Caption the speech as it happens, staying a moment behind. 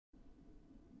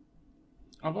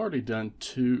I've already done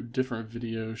 2 different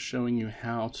videos showing you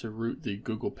how to root the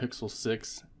Google Pixel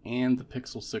 6 and the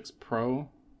Pixel 6 Pro,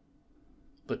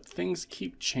 but things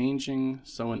keep changing,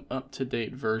 so an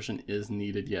up-to-date version is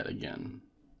needed yet again.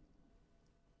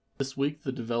 This week,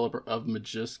 the developer of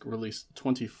Magisk released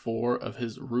 24 of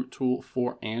his root tool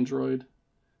for Android,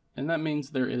 and that means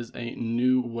there is a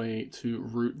new way to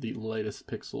root the latest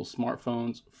Pixel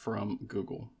smartphones from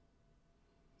Google.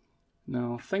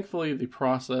 Now, thankfully, the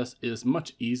process is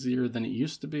much easier than it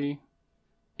used to be,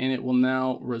 and it will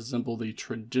now resemble the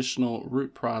traditional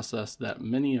root process that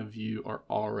many of you are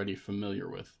already familiar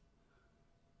with.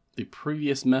 The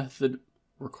previous method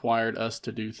required us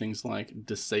to do things like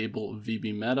disable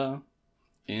VB Meta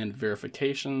and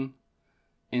verification,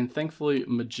 and thankfully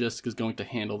Magisk is going to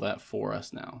handle that for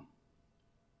us now.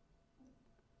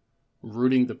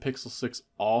 Rooting the Pixel 6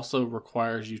 also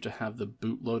requires you to have the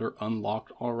bootloader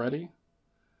unlocked already.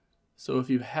 So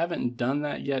if you haven't done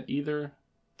that yet either,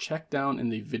 check down in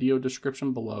the video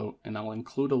description below and I'll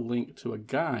include a link to a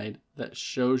guide that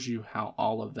shows you how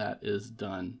all of that is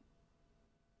done.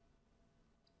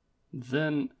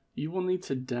 Then you will need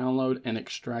to download and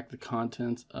extract the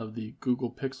contents of the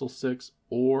Google Pixel 6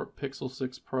 or Pixel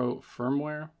 6 Pro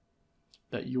firmware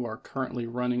that you are currently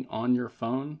running on your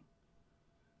phone.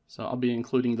 So I'll be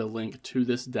including the link to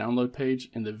this download page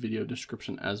in the video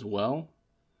description as well.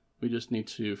 We just need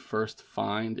to first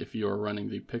find if you are running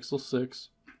the Pixel 6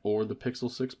 or the Pixel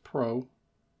 6 Pro,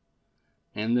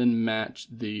 and then match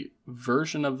the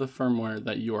version of the firmware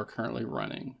that you are currently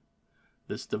running.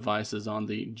 This device is on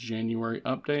the January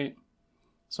update,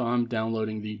 so I'm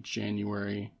downloading the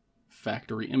January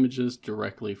factory images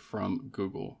directly from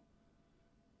Google.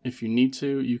 If you need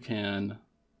to, you can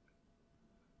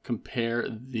compare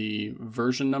the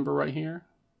version number right here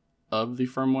of the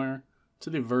firmware to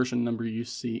the version number you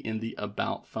see in the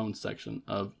About Phone section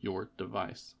of your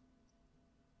device.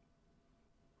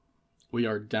 We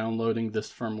are downloading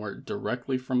this firmware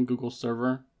directly from Google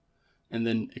server and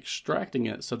then extracting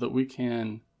it so that we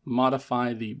can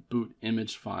modify the boot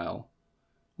image file,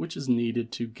 which is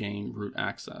needed to gain root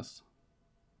access.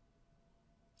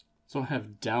 So I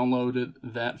have downloaded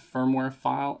that firmware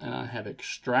file and I have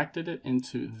extracted it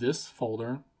into this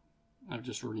folder. I've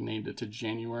just renamed it to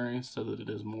January so that it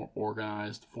is more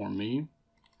organized for me.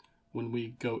 When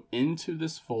we go into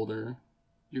this folder,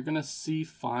 you're going to see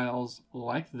files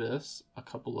like this, a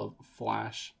couple of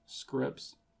Flash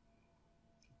scripts,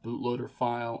 bootloader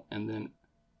file, and then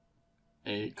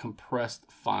a compressed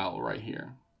file right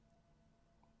here.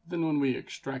 Then when we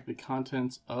extract the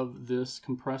contents of this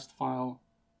compressed file,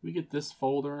 we get this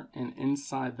folder, and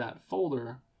inside that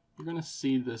folder, you're going to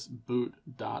see this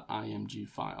boot.img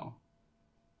file.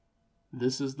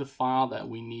 This is the file that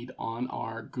we need on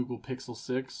our Google Pixel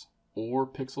 6 or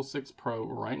Pixel 6 Pro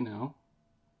right now.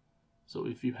 So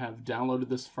if you have downloaded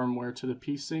this firmware to the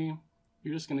PC,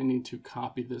 you're just going to need to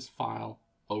copy this file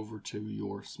over to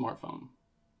your smartphone.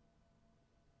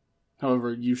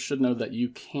 However, you should know that you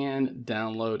can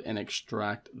download and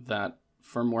extract that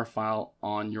firmware file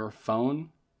on your phone.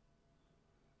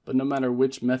 But no matter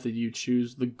which method you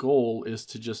choose, the goal is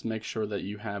to just make sure that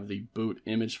you have the boot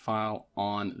image file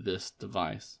on this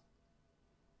device.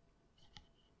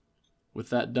 With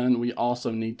that done, we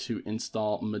also need to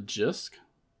install Magisk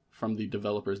from the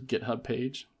developer's GitHub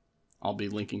page. I'll be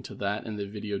linking to that in the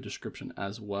video description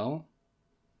as well.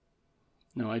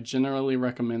 Now, I generally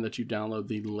recommend that you download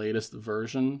the latest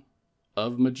version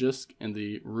of Magisk in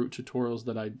the root tutorials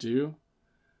that I do.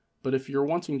 But if you're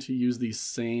wanting to use the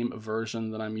same version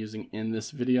that I'm using in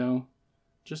this video,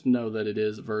 just know that it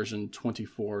is version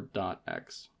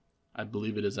 24.x. I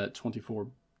believe it is at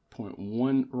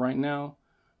 24.1 right now,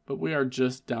 but we are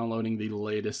just downloading the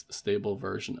latest stable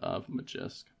version of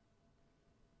Magisk.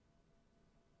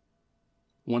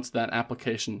 Once that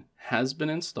application has been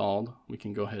installed, we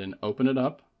can go ahead and open it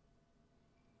up.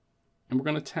 And we're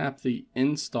going to tap the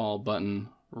Install button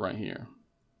right here.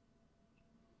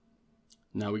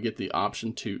 Now we get the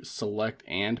option to select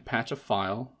and patch a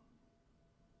file.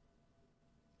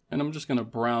 And I'm just going to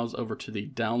browse over to the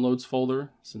Downloads folder,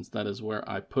 since that is where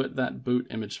I put that boot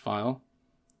image file.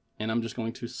 And I'm just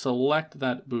going to select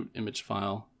that boot image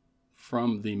file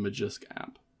from the Magisk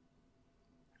app.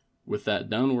 With that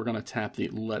done, we're going to tap the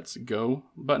Let's Go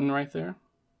button right there.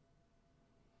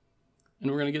 And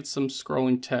we're going to get some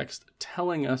scrolling text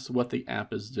telling us what the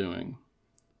app is doing.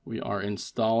 We are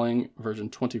installing version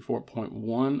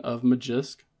 24.1 of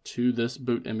Magisk to this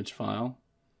boot image file.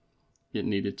 It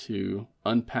needed to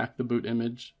unpack the boot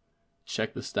image,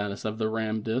 check the status of the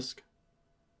RAM disk,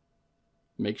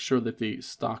 make sure that the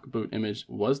stock boot image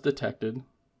was detected,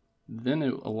 Then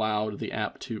it allowed the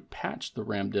app to patch the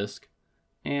RAM disk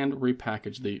and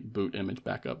repackage the boot image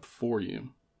back up for you.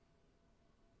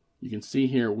 You can see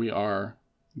here we are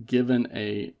given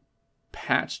a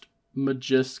patched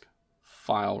Magisk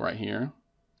file right here.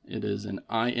 It is an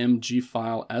img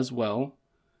file as well,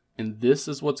 and this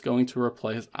is what's going to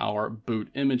replace our boot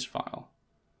image file.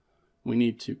 We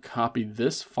need to copy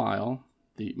this file,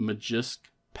 the Magisk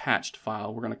patched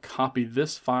file. We're going to copy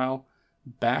this file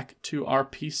back to our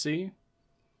PC,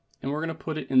 and we're going to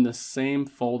put it in the same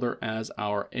folder as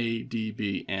our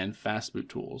ADB and Fastboot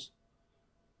tools.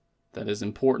 That is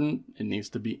important. It needs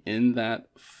to be in that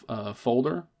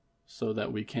folder so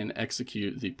that we can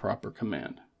execute the proper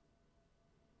command.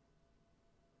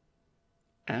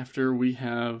 After we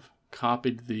have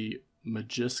copied the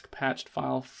Magisk patched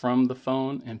file from the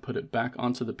phone and put it back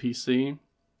onto the PC,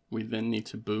 we then need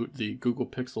to boot the Google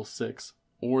Pixel 6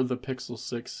 or the Pixel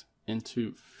 6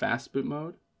 into Fastboot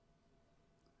mode.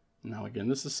 Now again,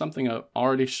 this is something I've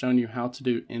already shown you how to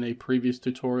do in a previous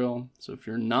tutorial, so if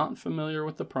you're not familiar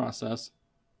with the process,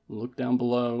 look down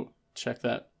below, check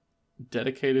that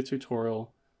dedicated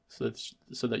tutorial so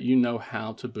that you know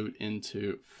how to boot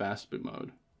into Fastboot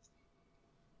mode.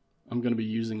 I'm going to be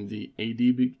using the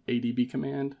ADB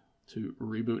command to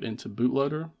reboot into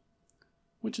bootloader,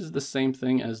 which is the same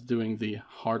thing as doing the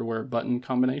hardware button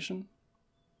combination.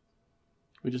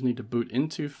 We just need to boot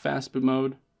into Fastboot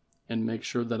mode and make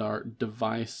sure that our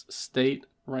device state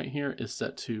right here is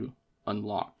set to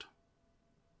unlocked.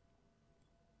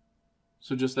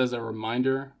 So just as a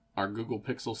reminder, our Google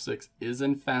Pixel 6 is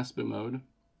in Fastboot mode.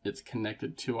 It's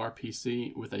connected to our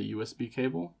PC with a USB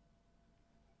cable.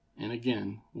 And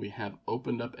again, we have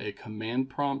opened up a command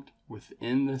prompt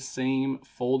within the same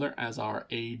folder as our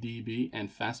ADB and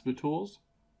Fastboot tools.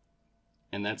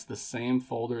 And that's the same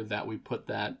folder that we put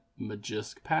that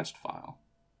Magisk patched file.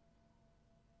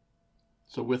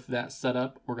 So with that set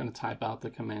up, we're going to type out the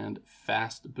command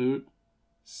fastboot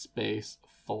space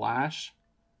flash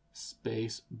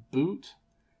space boot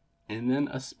and then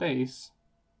a space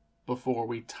before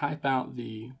we type out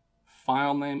the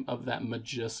file name of that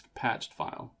Magisk patched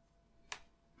file.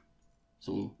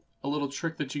 So a little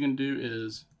trick that you can do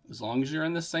is, as long as you're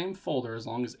in the same folder, as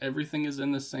long as everything is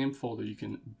in the same folder, you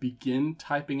can begin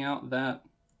typing out that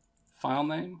file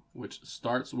name, which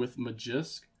starts with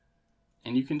Magisk,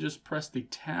 and you can just press the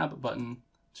tab button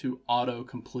to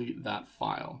auto-complete that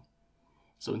file.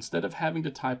 So instead of having to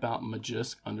type out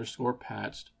Magisk underscore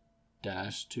patched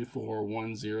dash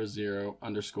 24100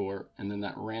 underscore and then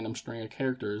that random string of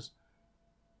characters,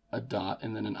 a dot,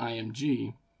 and then an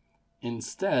img,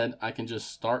 instead I can just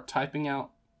start typing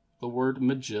out the word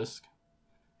Magisk,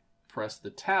 press the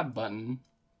tab button,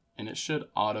 and it should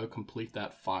auto-complete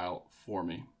that file for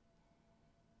me.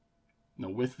 Now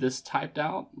with this typed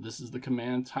out, this is the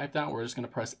command typed out, we're just going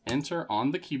to press enter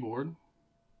on the keyboard.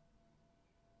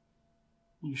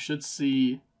 You should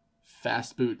see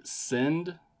Fastboot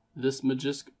send this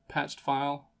Magisk patched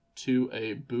file to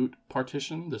a boot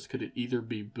partition. This could either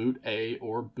be boot A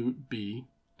or boot B,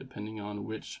 depending on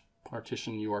which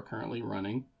partition you are currently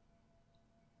running.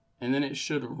 And then it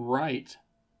should write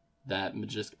that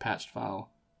Magisk patched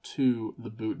file to the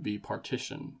boot B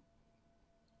partition.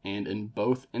 And in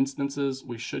both instances,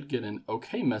 we should get an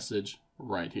OK message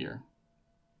right here.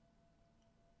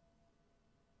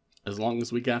 As long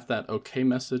as we got that OK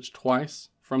message twice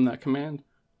from that command,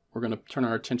 we're going to turn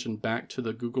our attention back to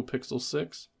the Google Pixel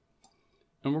 6.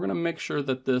 And we're going to make sure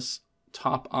that this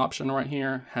top option right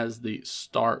here has the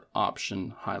start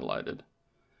option highlighted.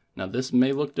 Now this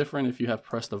may look different if you have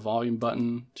pressed the volume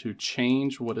button to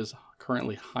change what is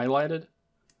currently highlighted.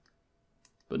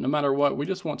 But no matter what, we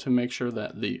just want to make sure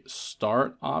that the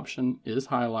start option is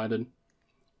highlighted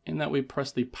and that we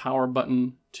press the power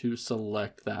button to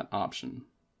select that option.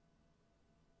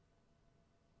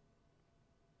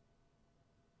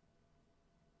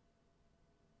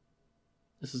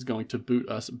 This is going to boot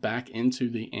us back into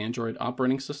the Android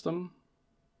operating system.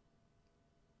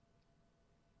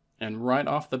 And right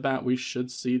off the bat, we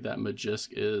should see that Magisk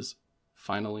is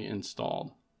finally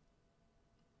installed.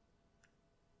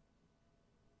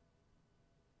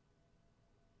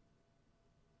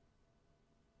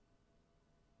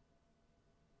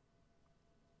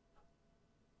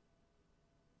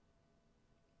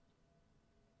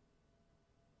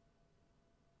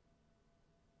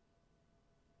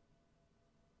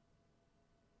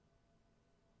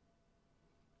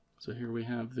 So here we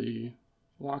have the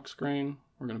lock screen.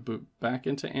 We're going to boot back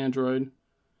into Android.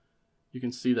 You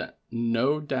can see that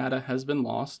no data has been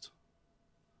lost.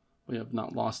 We have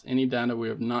not lost any data. We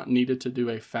have not needed to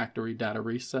do a factory data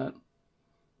reset.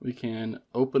 We can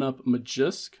open up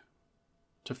Magisk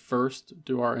to first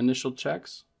do our initial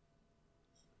checks.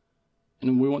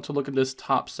 And we want to look at this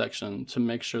top section to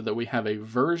make sure that we have a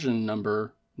version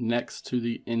number next to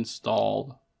the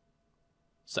installed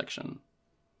section.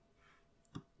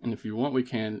 And if you want, we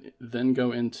can then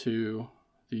go into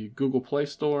the Google Play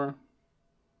Store,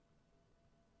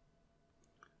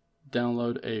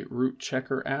 download a root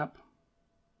checker app,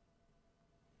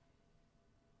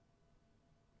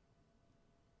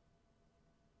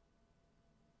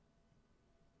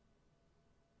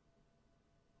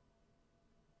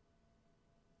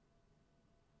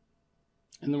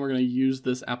 and then we're going to use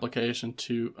this application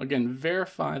to, again,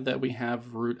 verify that we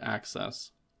have root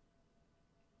access.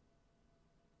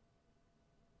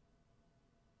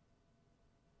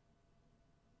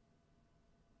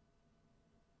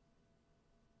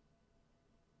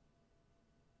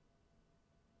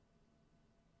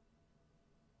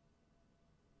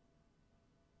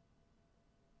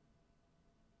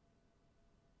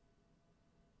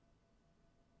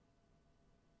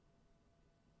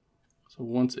 So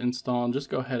once installed, just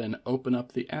go ahead and open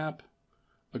up the app,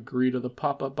 agree to the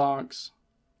pop-up box,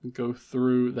 go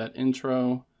through that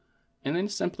intro, and then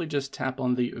simply just tap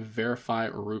on the Verify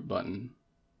Root button.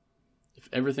 If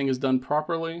everything is done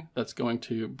properly, that's going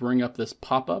to bring up this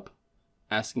pop-up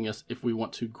asking us if we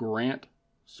want to grant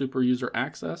super user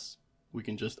access. We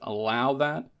can just allow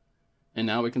that, and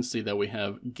now we can see that we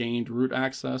have gained root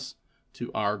access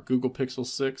to our Google Pixel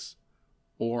 6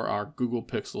 or our Google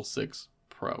Pixel 6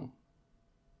 Pro.